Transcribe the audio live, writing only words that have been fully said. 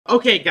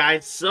Okay,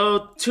 guys,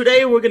 so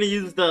today we're gonna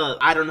use the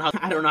I don't know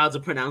how to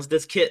pronounce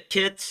this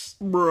kit.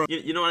 Bro.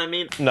 You know what I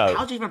mean? No.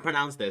 How'd you even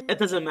pronounce this? It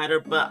doesn't matter,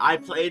 but I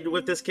played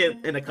with this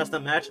kit in a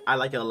custom match. I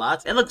like it a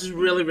lot. It looks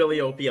really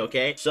OP,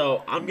 okay?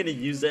 So I'm gonna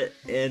use it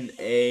in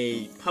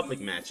a public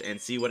match and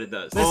see what it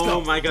does. Let's go.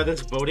 Oh my god,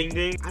 this voting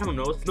thing. I don't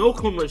know. Snow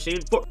cone machine.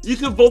 You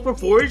can vote for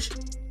Forge?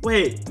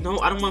 Wait, no,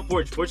 I don't want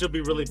Forge. Forge will be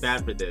really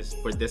bad for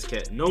this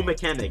kit. No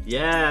mechanic.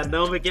 Yeah,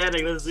 no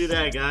mechanic. Let's do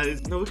that,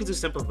 guys. No, we can do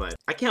simplified.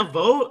 I can't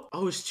vote?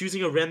 Oh, it's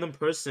choosing a random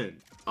person.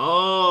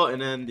 Oh,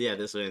 and then, yeah,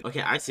 this way.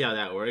 Okay, I see how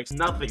that works.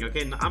 Nothing,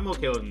 okay? I'm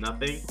okay with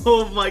nothing.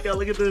 Oh my god,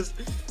 look at this.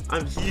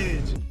 I'm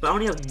huge. But I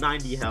only have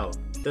 90 health.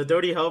 The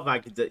dirty health, I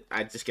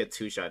just get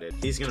two-shotted.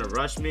 He's gonna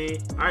rush me.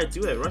 Alright,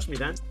 do it. Rush me,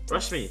 then.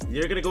 Rush me.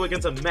 You're gonna go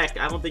against a mech.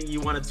 I don't think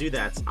you want to do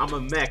that. I'm a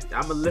mech.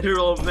 I'm a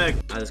literal mech.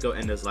 Alright, let's go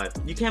end his life.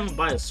 You can't even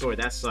buy a sword.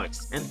 That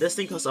sucks. And this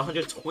thing costs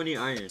 120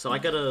 iron. So I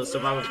gotta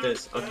survive with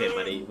this. Okay,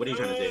 buddy. What are you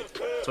trying to do?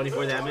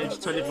 24 damage?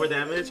 24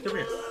 damage? Come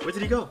here. Where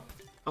did he go?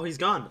 Oh, he's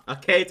gone.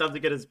 Okay, time to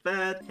get his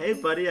bed. Hey,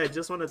 buddy. I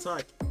just want to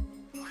talk.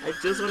 I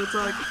just want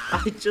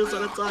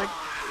to talk.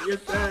 You're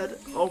dead.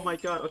 Oh my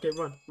god. Okay,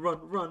 run.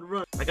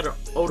 I got an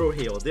auto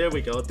heal. There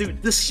we go.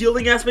 Dude, this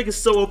healing aspect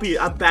is so OP.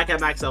 I'm back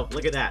at max health.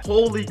 Look at that.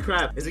 Holy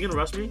crap. Is he gonna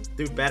rush me?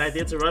 Dude, bad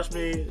idea to rush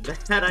me.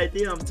 Bad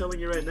idea. I'm telling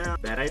you right now.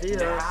 Bad idea.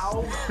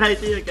 Bad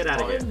idea. Get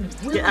out of here.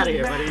 Get out of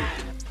here, buddy.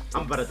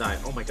 I'm about to die.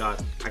 Oh my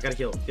god. I gotta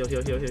heal.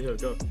 Heal.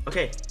 Go.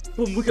 Okay.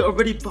 Boom. We can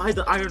already buy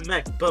the iron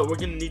mech, but we're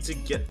gonna need to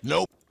get...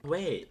 Nope.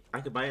 Wait. I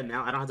could buy it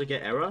now. I don't have to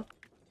get era.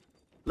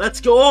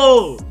 Let's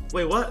go!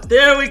 Wait, what?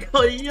 There we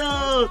go!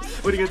 Yo!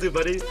 What are you gonna do,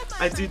 buddy?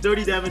 I do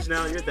 30 damage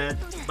now. You're dead.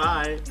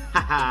 Bye.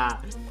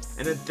 Haha.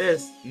 And then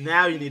this.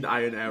 Now you need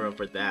iron arrow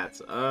for that.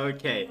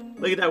 Okay.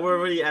 Look at that. We're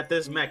already at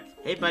this mech.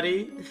 Hey,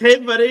 buddy. Hey,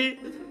 buddy.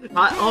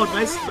 Oh,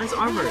 nice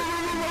armor.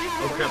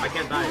 Oh, crap. I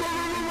can't die.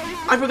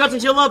 I forgot to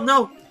heal up.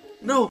 No,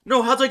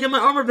 how do I get my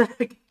armor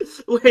back?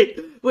 Wait,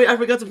 I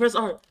forgot to press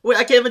R. Wait,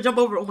 I can't even jump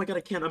over. Oh my god,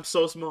 I can't. I'm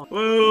so small.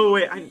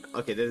 Wait.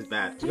 Okay, this is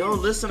bad. Yo,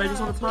 listen, I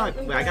just want to talk.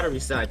 Wait, I gotta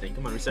reset, I think.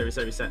 Come on, reset.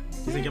 He's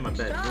gonna get my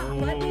bed.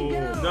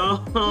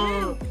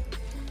 No.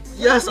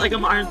 Yes, I got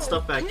my iron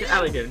stuff back. Get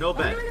out of here. No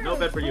bed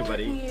for you,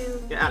 buddy.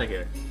 Get out of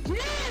here.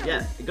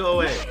 Yeah, go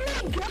away.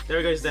 There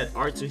we go, he's dead.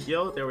 R to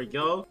heal. There we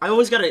go. I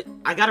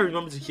gotta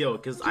remember to heal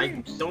because I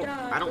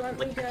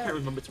can't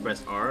remember to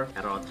press R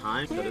at all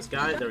times. So this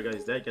guy, there we go,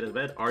 he's dead. Get his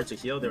bed. R to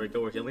heal. There we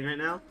go. We're healing right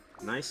now.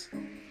 Nice.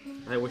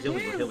 Alright, we're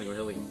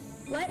healing.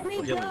 Let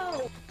me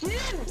go.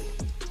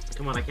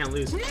 Come on, I can't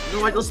lose.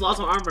 No, I just lost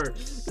my armor.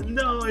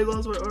 No, I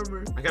lost my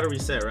armor. I gotta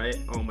reset, right?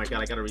 Oh my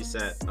god, I gotta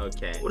reset.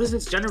 Okay. What is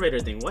this generator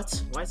thing?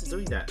 What? Why is it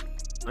doing that?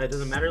 Oh, it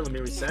doesn't matter. Let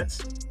me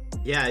reset.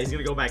 Yeah, he's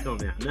gonna go back home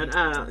now.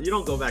 No, you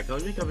don't go back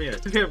home. You come here.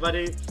 Come here,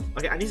 buddy.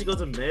 Okay, I need to go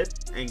to mid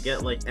and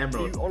get, like,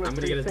 emerald. I'm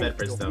gonna get his bed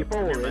first, though.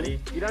 Come here, buddy.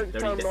 You don't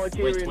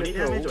 30 Wait, 20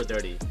 damage or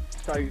 30?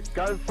 So,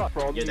 go fuck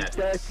from You're you dead.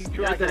 dirty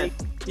You're dragon. dead.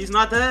 He's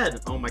not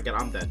dead. Oh my god,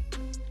 I'm dead.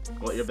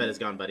 Well, your bed is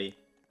gone, buddy.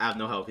 I have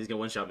no health. He's gonna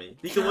one-shot me.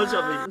 He can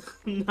one-shot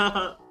me.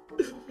 Nah.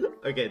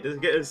 Okay, this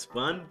game is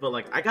fun, but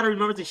like, I gotta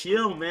remember to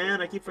heal,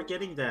 man. I keep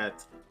forgetting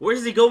that.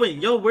 Where's he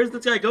going? Yo, where's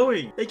this guy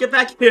going? Hey, get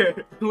back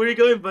here. Where are you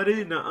going,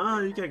 buddy?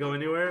 Nuh-uh, you can't go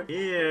anywhere.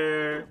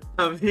 Here.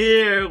 I'm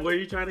here. Where are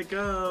you trying to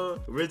go?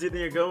 Where do you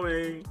think you're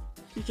going?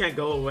 You can't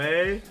go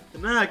away.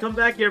 Nah, come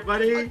back here,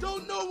 buddy. I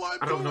don't know why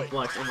I don't have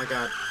flux. Oh my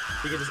god.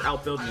 He can just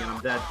outbuild me and I'm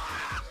dead.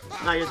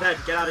 Nah, you're dead.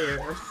 Get out of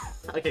here.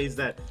 Okay, he's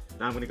dead.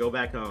 Now I'm gonna go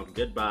back home.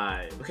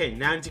 Goodbye. Okay,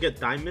 now I need to get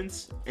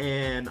diamonds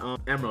and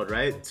emerald,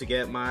 right? To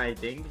get my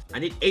thing. I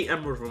need 8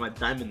 emerald for my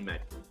diamond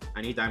mech.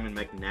 I need diamond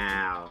mech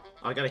now.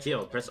 Oh, I gotta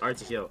heal. Press R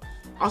to heal.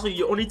 Also,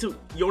 you only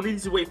need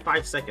to wait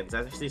 5 seconds.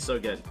 That's actually so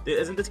good. Dude,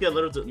 isn't this kit a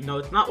little? No,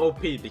 it's not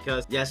OP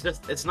because yeah,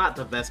 it's not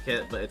the best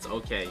kit, but it's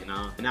okay, you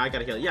know. And now I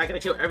gotta heal. Yeah, I gotta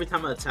heal every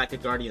time I attack a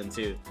guardian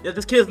too. Yeah,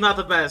 this kit is not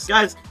the best,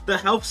 guys. The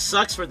health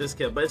sucks for this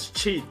kit, but it's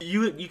cheap.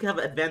 You can have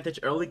an advantage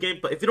early game,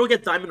 but if you don't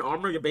get diamond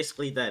armor, you're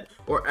basically dead.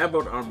 Or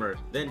emerald armor,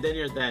 then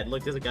you're dead.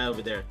 Look, there's a guy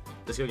over there.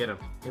 Let's go get him.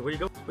 Hey, where you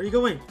go? Where you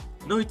going?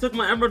 No, he took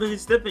my emerald and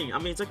he's dipping. I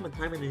mean, he took my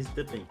diamond and he's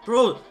dipping,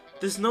 bro.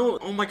 There's no,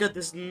 oh my god,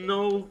 there's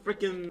no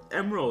freaking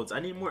emeralds. I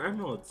need more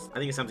emeralds. I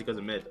think it's time to go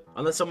to mid.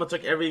 Unless someone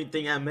took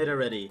everything at mid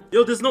already.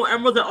 Yo, there's no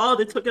emeralds at all.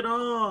 They took it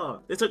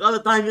all. They took all the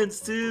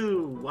diamonds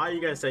too. Why are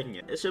you guys taking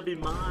it? It should be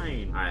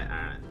mine.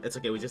 Alright. It's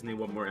okay. We just need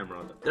one more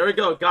emerald. There we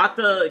go. Got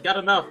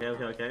enough.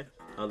 Okay.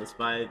 Let's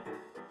buy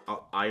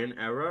iron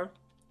arrow.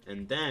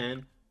 And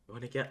then we're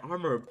gonna get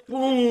armor.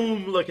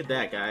 Boom! Look at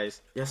that,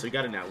 guys. Yes, we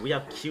got it now. We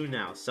have Q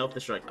now.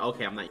 Self-destruct.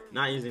 Okay, I'm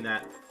not using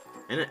that.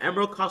 And an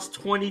emerald costs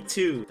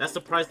 22. That's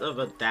the price of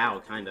a Dow,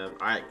 kind of.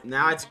 Alright,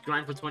 now it's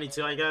grind for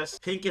 22, I guess.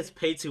 Pink is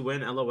pay to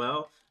win,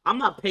 LOL. I'm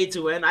not paid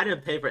to win. I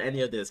didn't pay for any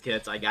of this,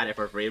 kids. I got it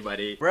for free,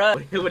 buddy.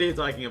 Bruh. What are you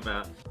talking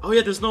about? Oh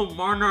yeah, there's no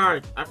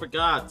monarch. I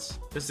forgot.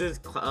 This is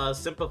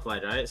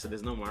simplified, right? So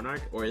there's no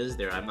monarch, or is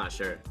there? I'm not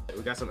sure.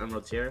 We got some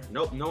emeralds here.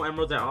 Nope, no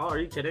emeralds at all. Are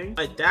you kidding?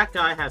 Like, that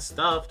guy has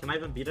stuff. Can I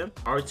even beat him?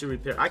 R2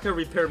 repair. I can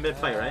repair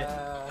mid-fight,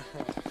 right?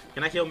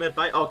 Can I heal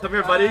mid-fight? Oh, come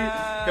here, buddy.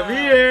 Come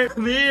here.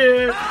 Come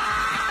here,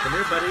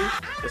 buddy.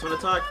 Just want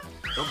to talk.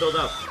 Don't build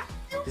up.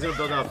 He's gonna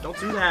build up. Don't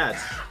do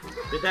that.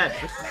 Did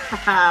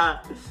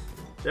that.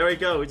 There we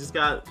go. We just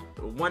got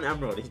 1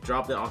 emerald. He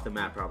dropped it off the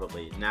map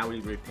probably. Now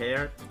we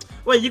repair.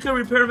 Wait, you can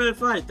repair him in a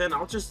fight. Then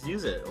I'll just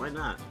use it. Why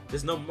not?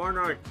 There's no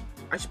monarch.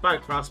 I should buy a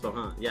crossbow,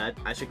 huh? Yeah,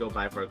 I should go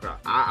buy for a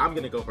crossbow. I'm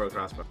gonna go for a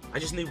crossbow. I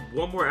just need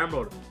 1 more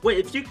emerald. Wait,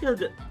 if you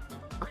could...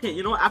 Okay,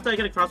 you know what? After I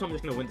get a crossbow, I'm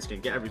just gonna win this game.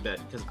 Get every bed.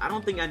 Because I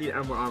don't think I need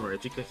emerald armor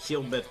if you could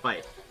heal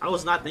mid-fight. I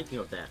was not thinking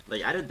of that.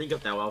 Like, I didn't think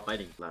of that while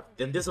fighting left.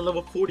 Then there's a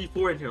level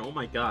 44 in here. Oh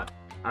my god.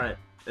 Alright.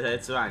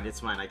 It's fine, it's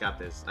fine. I got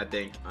this, I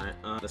think. Alright,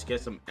 let's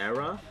get some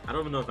arrow. I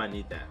don't even know if I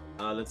need that.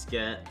 Let's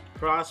get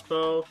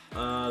crossbow.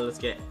 Let's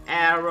get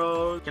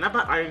arrow. Can I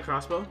buy iron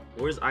crossbow?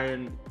 Where's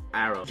iron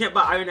arrow? Can't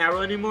buy iron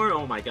arrow anymore?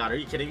 Oh my god, are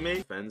you kidding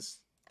me?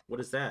 Fence.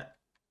 What is that?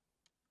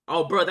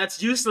 Oh, bro,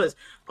 that's useless.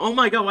 Oh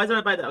my god, why did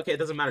I buy that? Okay, it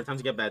doesn't matter. Time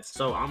to get beds.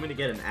 So I'm gonna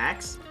get an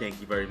axe.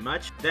 Thank you very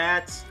much.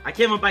 I can't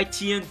even buy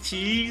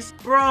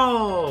TNTs,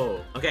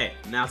 bro. Okay,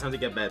 now it's time to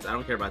get beds. I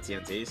don't care about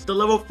TNTs. The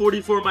level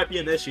 44 might be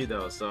an issue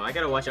though, so I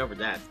gotta watch out for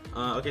that.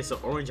 Okay, so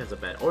orange has a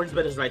bed. Orange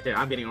bed is right there.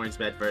 I'm getting orange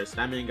bed first.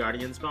 Diamond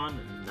Guardian spawn.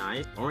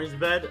 Nice. Orange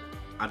bed.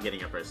 I'm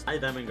getting it first. Hi,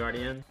 Diamond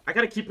Guardian. I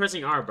gotta keep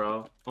pressing R,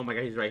 bro. Oh my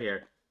god, he's right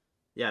here.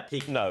 Yeah,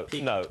 peek. No,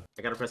 peek. no.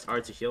 I gotta press R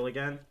to heal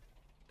again.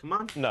 Come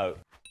on. No.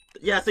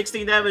 Yeah,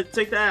 16 damage.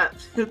 Take that.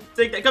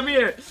 Take that. Come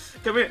here.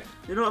 Come here.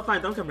 You know what?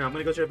 Fine. Don't come here. I'm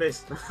gonna go to your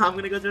base. I'm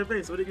gonna go to your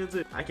base. What are you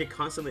gonna do? I can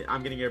constantly.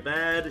 I'm getting your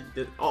bed.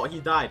 Oh,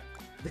 he died.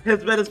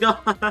 His bed is gone.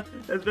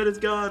 His bed is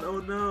gone. Oh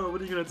no.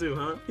 What are you gonna do,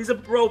 huh? He's a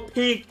bro.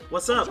 Pink.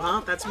 What's up,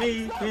 huh? That's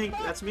me. Pink.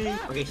 That's me.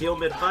 Okay, heal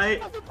mid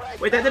fight.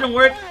 Wait, that didn't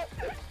work.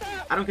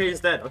 I don't care. He's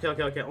dead. Okay,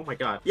 okay, okay. Oh my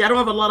god. Yeah, I don't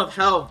have a lot of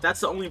health.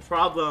 That's the only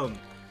problem.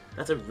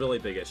 That's a really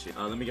big issue.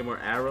 Let me get more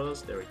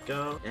arrows. There we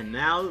go. And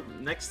now,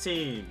 next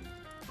team.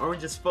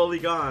 Orange is fully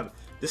gone.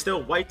 There's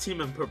still white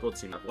team and purple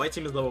team. White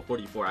team is level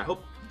 44. I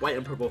hope white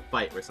and purple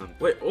fight or something.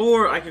 Wait,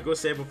 or I could go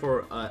save it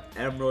for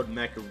emerald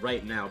mech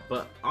right now.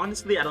 But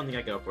honestly, I don't think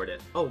I can afford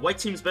it. Oh, white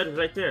team's bed is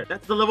right there.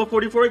 That's the level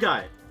 44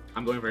 guy.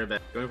 I'm going for your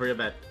bed. Going for your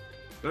bed.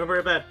 Going for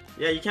your bed.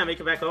 Yeah, you can't make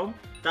it back home.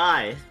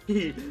 Die.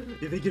 You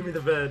didn't give me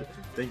the bed.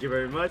 Thank you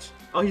very much.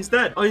 Oh, he's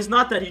dead. Oh, he's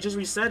not dead. He just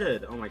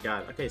resetted. Oh my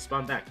god. Okay,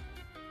 spawn back.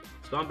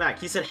 Spawn back.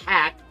 He said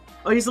hack.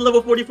 Oh, he's a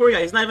level 44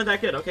 guy. He's not even that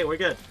good. Okay, we're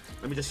good.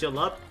 Let me just heal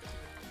up.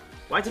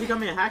 Why did he call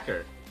me a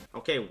hacker?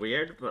 Okay,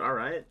 weird, but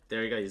alright.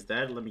 There you go, he's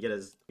dead. Let me get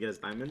his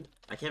diamond.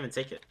 I can't even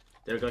take it.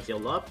 There we go,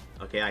 healed up.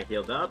 Okay, I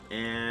healed up.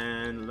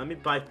 And let me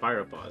buy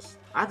fireballs.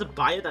 I have to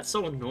buy it? That's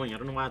so annoying. I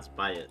don't know why I have to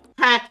buy it.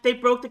 Hack! They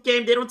broke the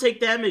game. They don't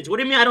take damage. What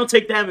do you mean I don't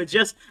take damage?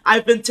 Yes,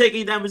 I've been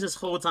taking damage this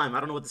whole time. I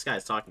don't know what this guy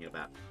is talking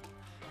about.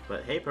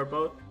 But hey,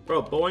 purple.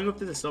 Bro, bowling with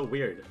this is so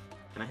weird.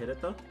 Can I hit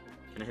it though?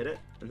 Can I hit it?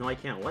 No, I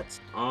can't. What?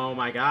 Oh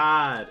my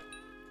god.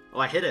 Oh,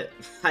 I hit it.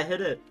 I hit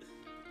it.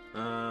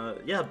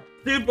 Yeah.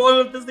 Dude,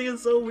 blowing up this thing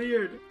is so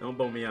weird. Don't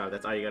blow me up.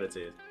 That's all you gotta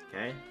do.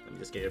 Okay? Let me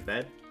just get your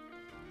bed.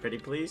 Pretty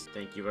please.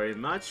 Thank you very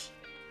much.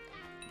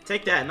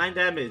 Take that. 9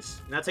 damage.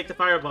 Now take the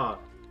fireball.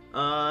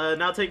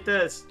 Now take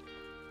this.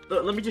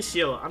 Look, let me just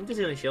heal. I'm just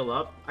gonna heal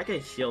up. I can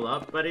heal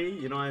up, buddy.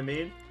 You know what I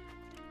mean?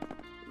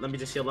 Let me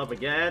just heal up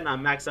again.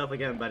 I'm maxed up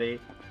again,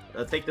 buddy.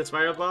 Take this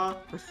fireball.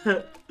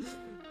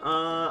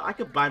 I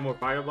could buy more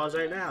fireballs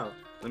right now.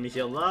 Let me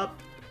heal up.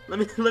 Let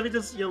me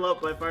just heal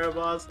up my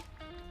fireballs.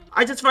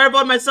 I just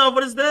fireballed myself.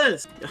 What is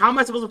this? How am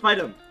I supposed to fight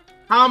him?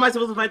 How am I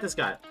supposed to fight this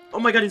guy? Oh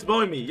my god, he's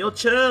blowing me. Yo,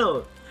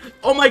 chill.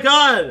 Oh my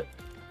god.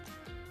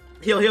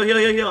 Heal, heal, heal,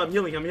 heal, heal. I'm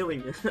healing. I'm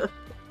healing.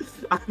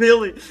 I'm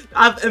healing.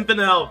 I have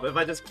infinite health if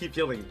I just keep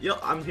healing. Yo,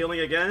 I'm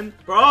healing again.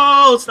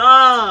 Bro,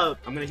 stop.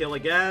 I'm gonna heal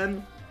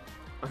again.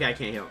 Okay, I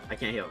can't heal. I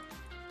can't heal.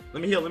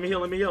 Let me heal. Let me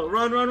heal. Let me heal.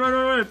 Run, run, run,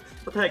 run, run.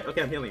 What the heck?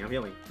 Okay, I'm healing. I'm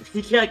healing.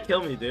 He can't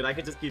kill me, dude. I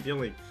can just keep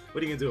healing.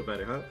 What are you gonna do about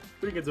it, huh?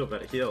 What are you gonna do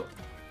about it? Heal.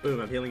 Boom,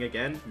 I'm healing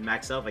again.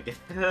 Max up again.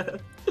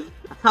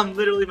 I'm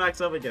literally maxed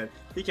up again.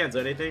 He can't do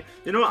anything.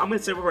 You know what? I'm gonna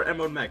save over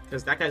Emerald Mech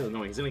because that guy's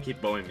annoying. He's gonna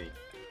keep bowing me.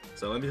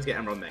 So let me just get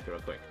Emerald Mech real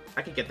quick.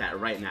 I can get that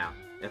right now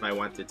if I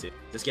wanted to.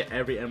 Just get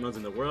every emerald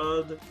in the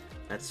world.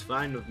 That's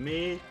fine with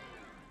me.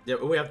 Yeah,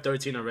 we have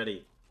 13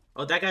 already.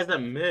 Oh, that guy's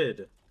at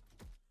mid.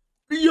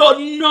 Yo,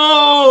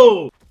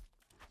 no!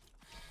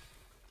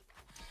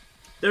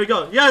 There we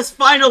go. Yes,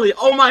 finally!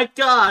 Oh my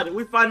god!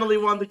 We finally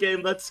won the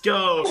game. Let's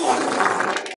go!